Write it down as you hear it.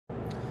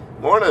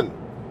Morning.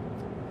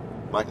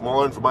 Mike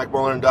Mullen from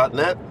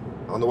MikeMullen.net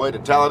on the way to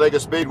Talladega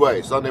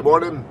Speedway Sunday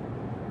morning.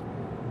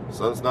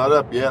 Sun's not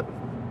up yet,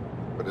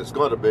 but it's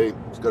going to be.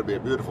 It's going to be a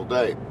beautiful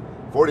day.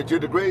 42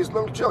 degrees, a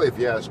little chilly if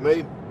you ask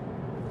me.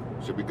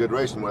 Should be good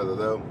racing weather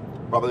though.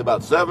 Probably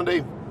about 70.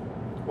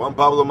 Juan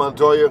Pablo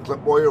Montoya,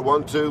 Clint Bowyer,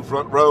 1-2,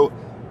 front row.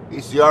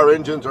 ECR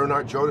engines,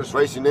 Earnhardt Jonas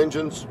Racing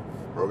engines.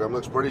 Program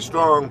looks pretty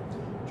strong.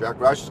 Jack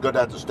Roush is going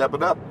to have to step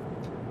it up.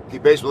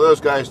 Keep pace with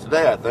those guys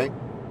today, I think.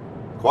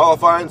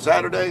 Qualifying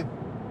Saturday,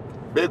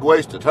 big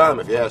waste of time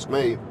if you ask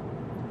me.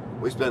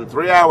 We spend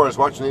 3 hours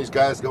watching these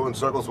guys go in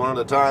circles one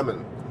at a time,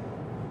 and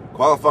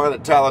qualifying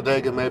at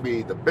Talladega may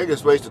be the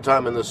biggest waste of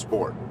time in this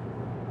sport.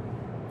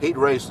 Heat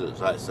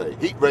races, I say.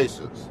 Heat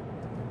races.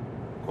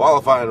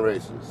 Qualifying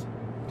races.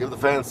 Give the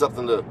fans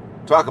something to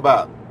talk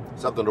about,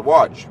 something to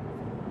watch.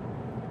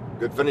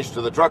 Good finish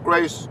to the truck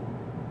race.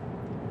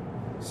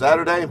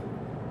 Saturday,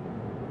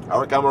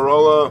 Howard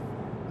Camarola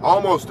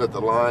almost at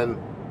the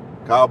line.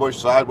 Kyle Busch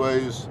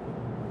sideways,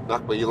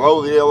 knocked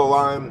below the yellow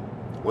line,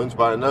 wins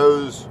by a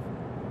nose.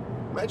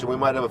 Imagine we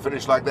might have a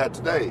finish like that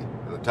today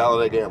in the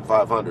Talladega AM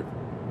 500.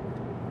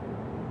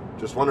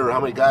 Just wonder how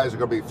many guys are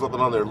going to be flipping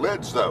on their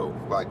lids, though,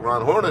 like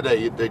Ron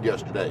Hornaday did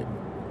yesterday.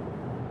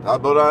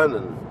 Todd Bodine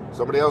and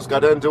somebody else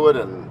got into it,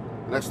 and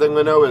the next thing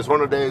we know is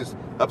Hornaday's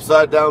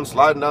upside down,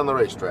 sliding down the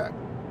racetrack.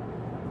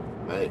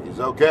 Hey,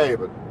 he's okay,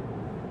 but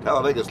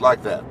Talladega's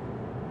like that.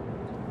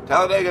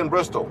 Talladega and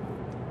Bristol,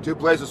 two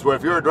places where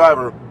if you're a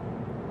driver,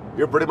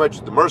 you're pretty much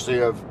at the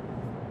mercy of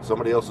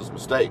somebody else's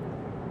mistake.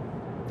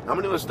 How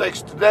many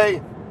mistakes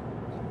today?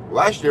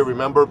 Last year,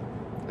 remember,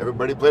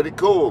 everybody played it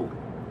cool.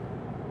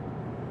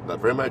 Not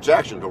very much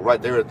action until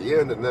right there at the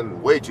end, and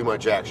then way too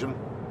much action.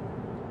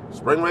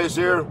 Spring race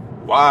here,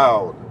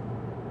 wild.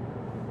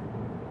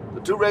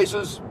 The two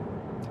races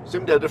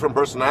seem to have different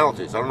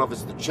personalities. I don't know if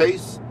it's the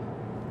chase,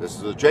 this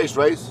is a chase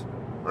race,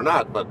 or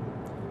not, but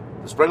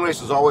the spring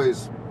race is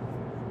always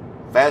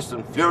fast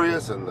and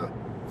furious, and the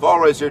fall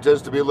race here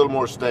tends to be a little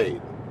more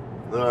staid.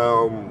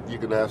 You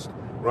can ask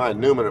Ryan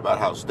Newman about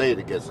how staid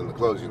it gets in the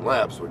closing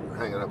laps when you're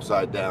hanging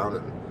upside down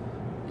and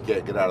you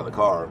can't get out of the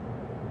car.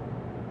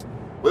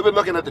 We've been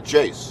looking at the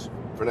chase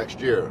for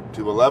next year,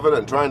 211,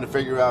 and trying to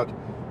figure out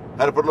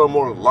how to put a little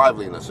more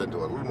liveliness into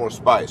it, a little more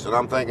spice. And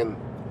I'm thinking,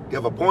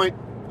 give a point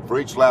for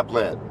each lap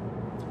led.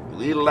 You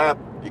lead a lap,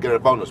 you get a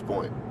bonus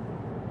point.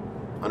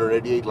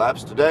 188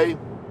 laps today,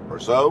 or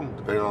so,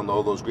 depending on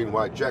all those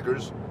green-white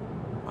checkers.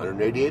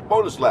 188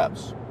 bonus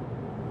laps.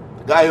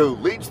 The guy who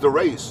leads the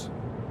race,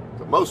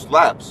 the most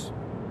laps,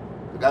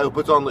 the guy who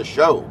puts on the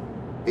show,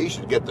 he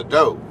should get the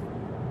dough.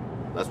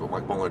 That's what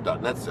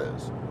MikeMullen.net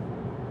says.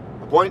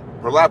 A point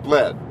per lap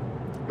led.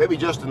 Maybe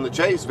just in the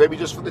chase, maybe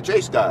just for the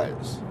chase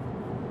guys.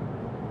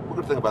 We're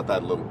going to think about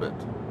that a little bit.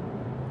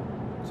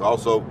 It's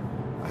also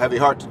a heavy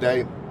heart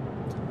today.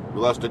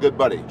 We lost a good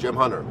buddy, Jim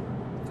Hunter.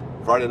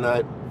 Friday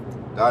night,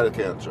 died of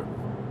cancer.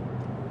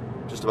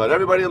 Just about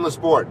everybody in the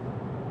sport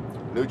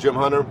knew Jim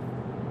Hunter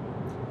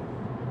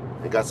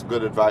and got some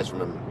good advice from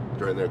him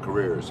during their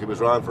careers. He was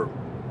around for,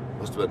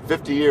 must have been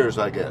 50 years,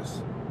 I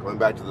guess. Going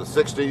back to the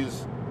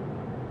 60s,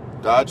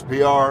 Dodge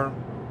PR,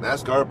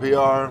 NASCAR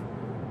PR,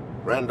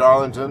 ran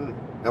Darlington,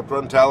 helped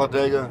run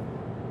Talladega,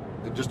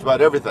 did just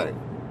about everything.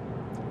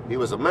 He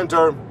was a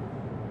mentor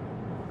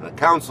and a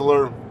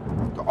counselor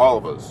to all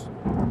of us.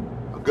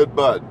 A good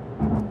bud.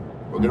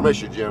 We're going to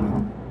miss you,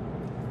 Jim.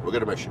 We're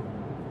going to miss you.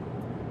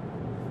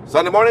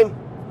 Sunday morning,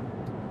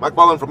 Mike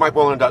Mullen from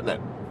MikeMullen.net.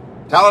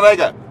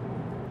 Talladega.